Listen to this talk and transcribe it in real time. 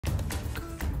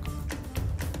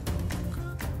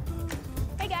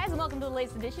welcome to the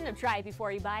latest edition of Try It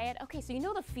Before You Buy It. Okay, so you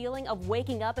know the feeling of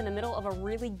waking up in the middle of a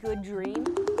really good dream?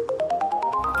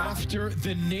 After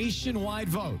the nationwide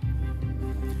vote,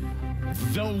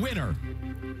 the winner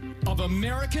of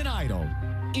American Idol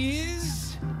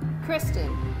is...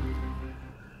 Kristin.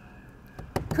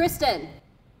 Kristin.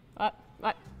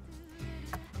 What?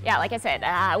 Yeah, like I said,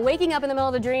 waking up in the middle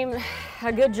of a dream,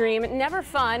 a good dream, never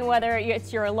fun, whether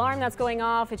it's your alarm that's going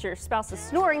off, it's your spouse's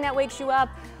snoring that wakes you up,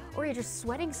 or you're just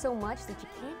sweating so much that you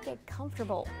can't get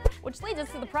comfortable. Which leads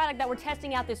us to the product that we're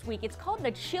testing out this week. It's called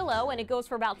the Chillow, and it goes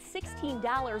for about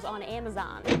 $16 on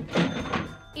Amazon.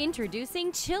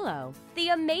 Introducing Chillow, the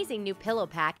amazing new pillow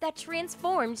pack that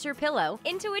transforms your pillow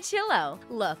into a Chillow.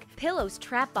 Look, pillows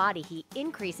trap body heat,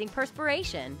 increasing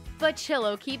perspiration, but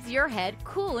Chillow keeps your head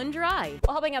cool and dry.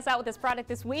 Well, helping us out with this product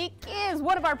this week is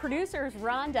one of our producers,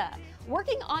 Rhonda.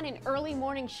 Working on an early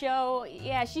morning show,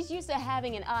 yeah, she's used to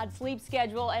having an odd sleep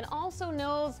schedule and also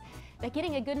knows that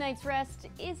getting a good night's rest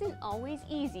isn't always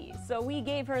easy. So we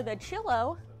gave her the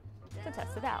Chillow to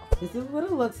test it out. This is what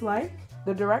it looks like.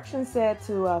 The directions said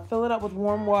to fill it up with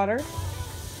warm water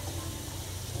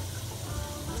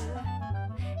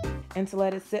and to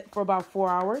let it sit for about 4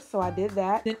 hours. So I did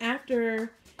that. Then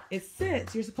after it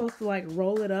sits, you're supposed to like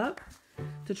roll it up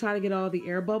to try to get all the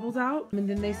air bubbles out. And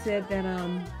then they said that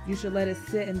you should let it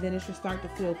sit and then it should start to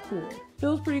feel cool.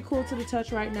 Feels pretty cool to the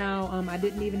touch right now. I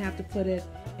didn't even have to put it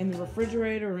in the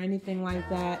refrigerator or anything like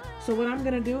that. So what I'm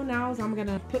gonna do now is I'm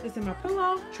gonna put this in my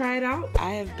pillow, try it out.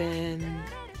 I have been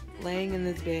laying in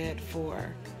this bed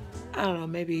for, I don't know,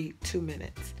 maybe 2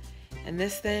 minutes. And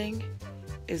this thing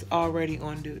is already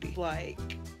on duty. Like,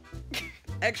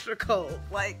 extra cold,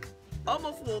 like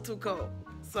almost a little too cold.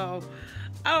 So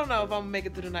I don't know if I'm gonna make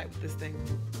it through the night with this thing.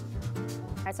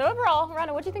 All right, so overall,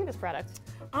 Rhonda, what do you think of this product?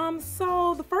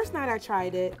 So the first night I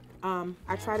tried it on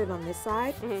this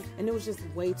side, and it was just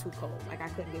way too cold. Like I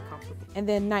couldn't get comfortable. And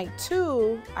then night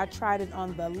 2, I tried it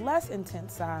on the less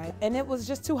intense side, and it was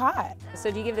just too hot. So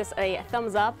do you give this a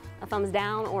thumbs up, a thumbs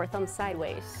down, or a thumbs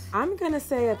sideways? I'm gonna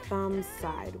say a thumbs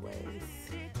sideways.